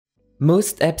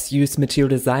Most apps use material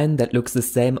design that looks the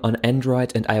same on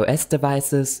Android and iOS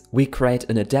devices. We create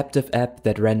an adaptive app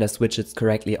that renders widgets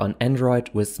correctly on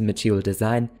Android with material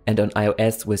design and on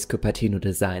iOS with Cupertino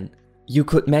design. You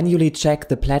could manually check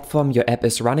the platform your app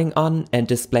is running on and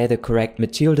display the correct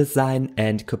material design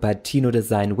and Cupertino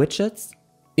design widgets.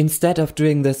 Instead of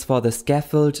doing this for the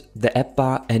scaffold, the app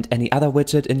bar and any other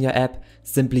widget in your app,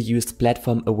 simply use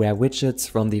platform-aware widgets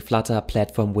from the Flutter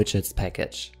Platform Widgets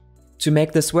package. To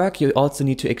make this work, you also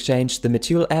need to exchange the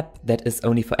Material app that is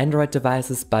only for Android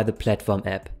devices by the Platform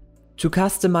app. To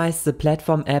customize the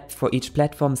Platform app for each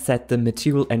platform, set the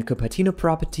Material and Cupertino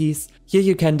properties. Here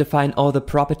you can define all the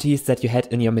properties that you had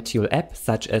in your Material app,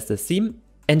 such as the theme,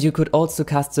 and you could also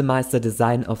customize the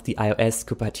design of the iOS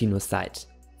Cupertino site.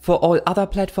 For all other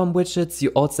platform widgets, you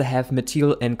also have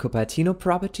Material and Cupertino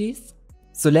properties.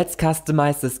 So let's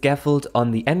customize the scaffold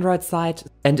on the Android side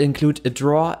and include a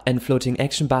drawer and floating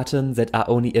action button that are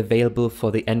only available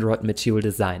for the Android material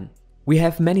design. We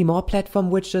have many more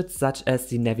platform widgets such as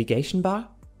the navigation bar.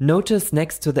 Notice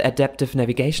next to the adaptive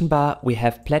navigation bar we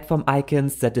have platform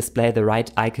icons that display the right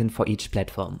icon for each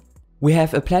platform. We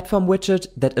have a platform widget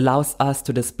that allows us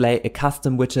to display a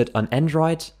custom widget on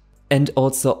Android and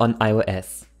also on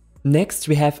iOS. Next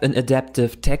we have an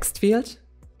adaptive text field.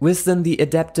 Within the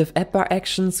adaptive app bar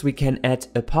actions, we can add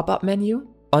a pop-up menu.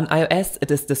 On iOS,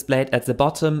 it is displayed at the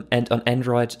bottom and on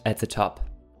Android at the top.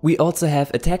 We also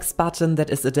have a text button that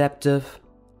is adaptive,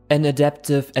 an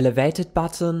adaptive elevated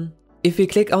button. If we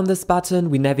click on this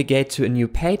button, we navigate to a new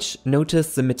page.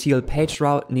 Notice the material page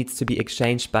route needs to be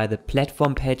exchanged by the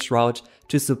platform page route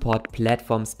to support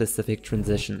platform-specific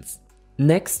transitions.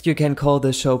 Next, you can call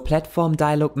the show platform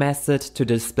dialog method to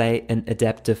display an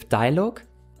adaptive dialog.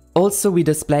 Also, we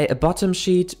display a bottom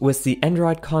sheet with the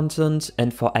Android content,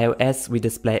 and for iOS we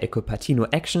display a Cupertino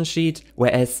action sheet,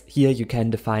 whereas here you can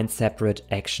define separate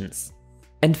actions.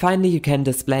 And finally, you can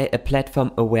display a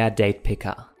platform-aware date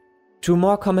picker. Two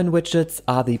more common widgets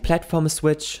are the platform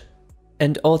switch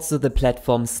and also the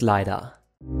platform slider.